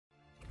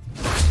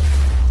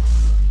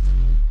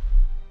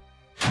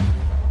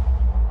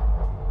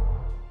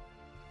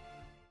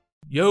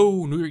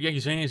Yo, New York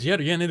Yankees fans, yet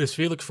again, it is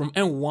Felix from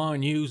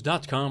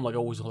NYYNEWS.com. Like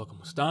always, welcome,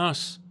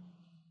 stars.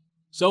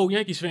 So,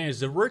 Yankees fans,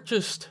 the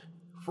richest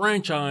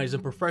franchise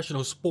in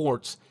professional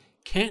sports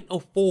can't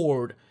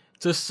afford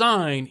to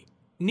sign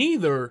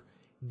neither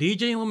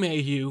DJ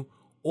LeMahieu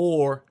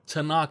or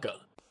Tanaka.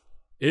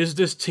 Is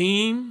this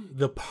team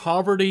the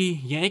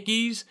poverty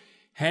Yankees?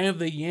 Have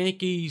the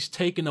Yankees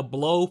taken a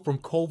blow from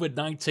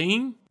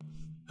COVID-19?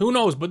 Who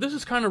knows, but this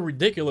is kind of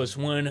ridiculous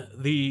when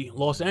the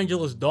Los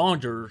Angeles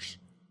Dodgers,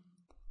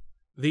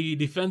 the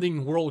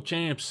defending world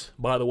champs,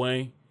 by the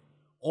way,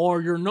 are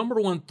your number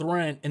one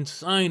threat in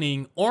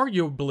signing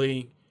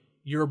arguably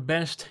your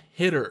best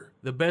hitter,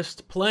 the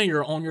best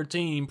player on your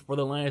team for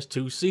the last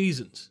 2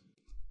 seasons.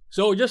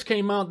 So it just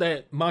came out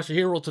that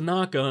Masahiro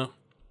Tanaka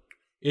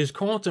is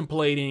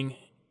contemplating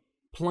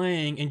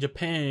playing in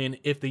Japan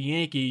if the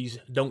Yankees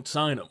don't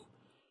sign him.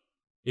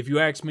 If you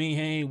ask me,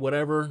 hey,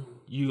 whatever,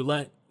 you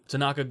let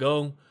Tanaka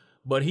go.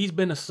 But he's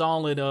been a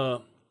solid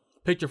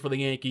pitcher for the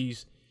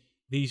Yankees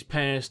these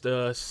past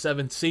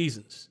 7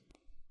 seasons.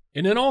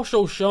 And it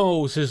also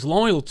shows his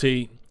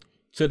loyalty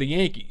to the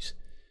Yankees.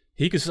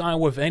 He could sign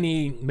with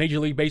any Major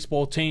League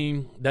Baseball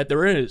team that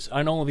there is.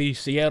 I know the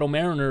Seattle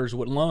Mariners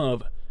would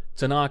love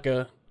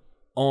Tanaka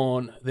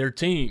on their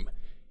team.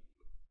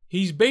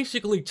 He's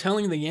basically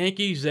telling the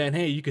Yankees that,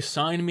 hey, you can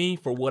sign me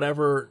for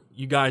whatever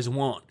you guys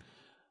want.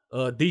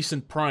 A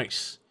decent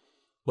price.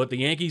 But the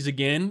Yankees,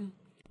 again,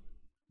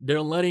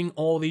 they're letting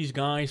all these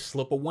guys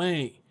slip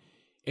away.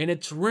 And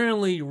it's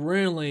really,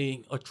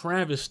 really a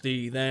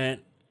travesty that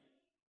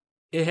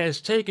it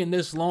has taken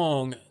this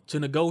long to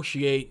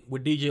negotiate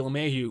with DJ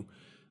LeMahieu.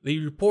 The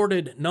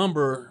reported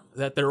number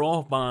that they're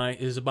off by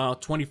is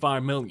about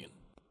 $25 million.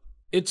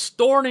 It's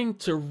starting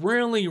to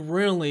really,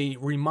 really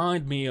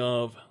remind me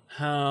of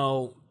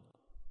how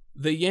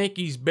the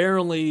Yankees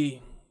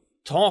barely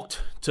talked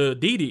to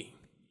Didi,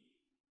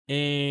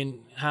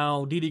 and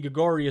how Didi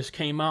Gregorius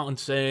came out and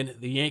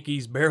said the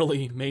Yankees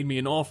barely made me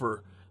an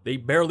offer. They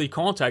barely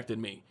contacted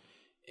me.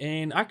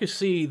 And I could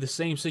see the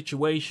same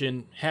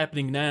situation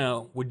happening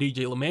now with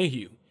DJ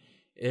LeMahieu,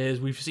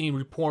 as we've seen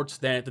reports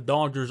that the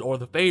Dodgers are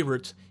the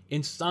favorites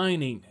in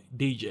signing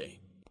DJ.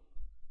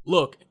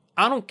 Look,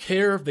 I don't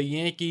care if the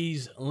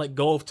Yankees let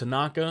go of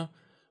Tanaka,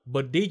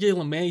 but DJ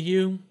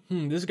LeMahieu,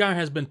 this guy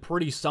has been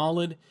pretty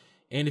solid.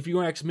 And if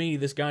you ask me,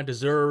 this guy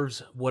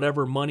deserves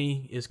whatever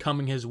money is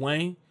coming his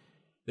way.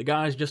 The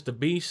guy's just a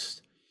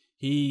beast.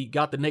 He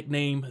got the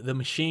nickname The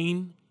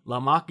Machine, La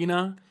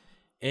Máquina.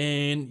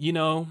 And, you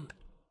know,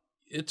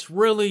 it's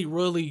really,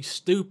 really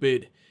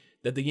stupid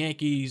that the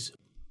Yankees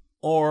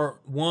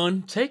are,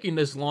 1, taking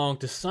this long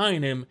to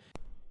sign him,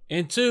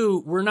 and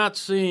 2, we're not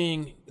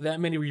seeing that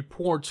many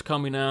reports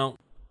coming out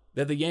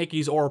that the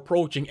Yankees are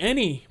approaching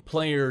any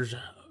players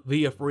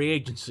via free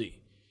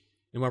agency.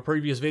 In my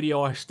previous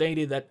video, I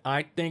stated that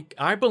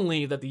I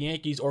believe that the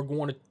Yankees are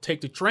going to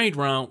take the trade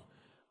route,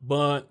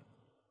 but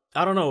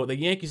I don't know. The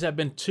Yankees have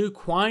been too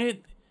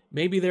quiet.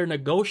 Maybe they're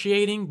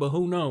negotiating, but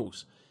who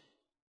knows?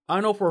 I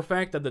know for a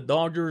fact that the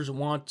Dodgers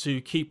want to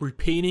keep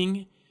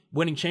repeating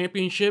winning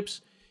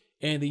championships,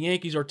 and the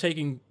Yankees are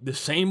taking the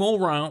same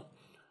old route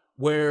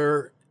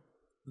where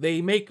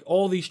they make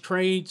all these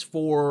trades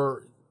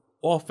for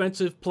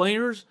offensive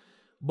players,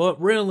 but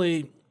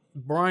really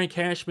Brian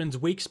Cashman's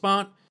weak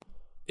spot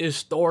is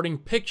starting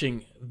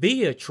pitching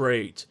via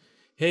trades.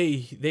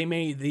 Hey, they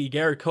made the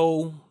Garrett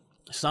Cole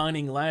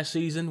signing last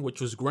season, which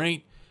was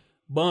great,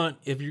 but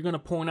if you're going to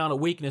point out a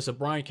weakness of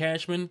Brian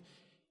Cashman,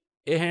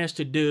 it has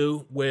to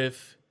do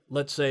with,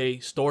 let's say,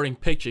 starting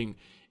pitching.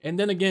 And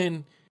then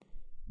again,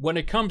 when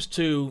it comes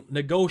to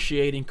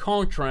negotiating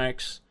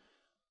contracts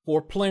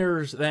for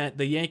players that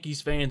the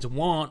Yankees fans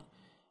want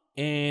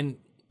and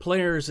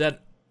players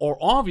that are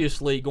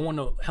obviously going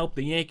to help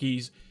the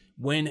Yankees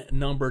win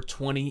number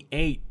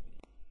 28.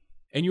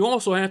 And you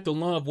also have to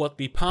love what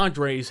the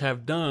Padres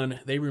have done.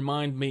 They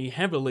remind me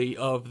heavily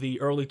of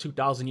the early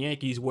 2000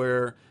 Yankees,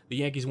 where the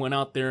Yankees went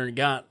out there and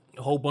got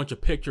a whole bunch of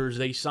pitchers.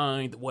 They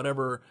signed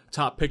whatever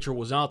top pitcher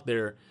was out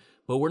there.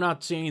 But we're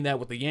not seeing that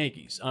with the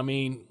Yankees. I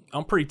mean,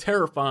 I'm pretty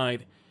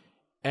terrified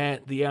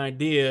at the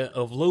idea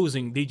of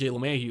losing DJ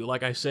LeMahieu.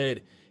 Like I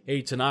said,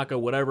 hey, Tanaka,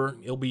 whatever,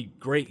 it'll be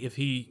great if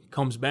he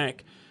comes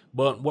back.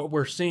 But what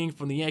we're seeing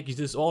from the Yankees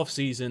this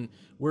offseason,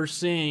 we're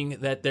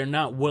seeing that they're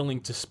not willing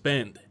to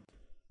spend.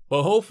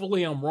 But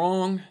hopefully I'm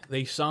wrong.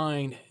 They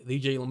signed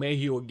DJ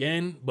LeMahieu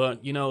again.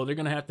 But, you know, they're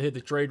going to have to hit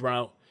the trade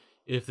route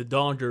if the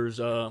Dodgers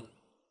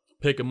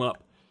pick him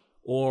up.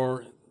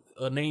 Or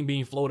a name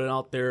being floated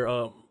out there,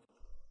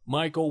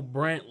 Michael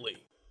Brantley.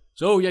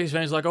 So, Yankees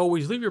fans, like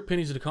always, leave your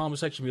opinions in the comment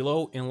section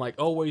below. And like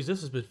always,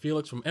 this has been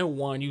Felix from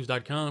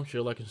NYYNEWS.com.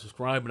 Share, like, and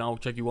subscribe, and I'll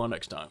check you out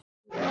next time.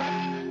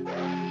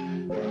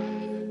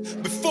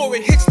 Before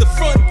it hits the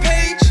front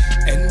page,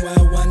 NY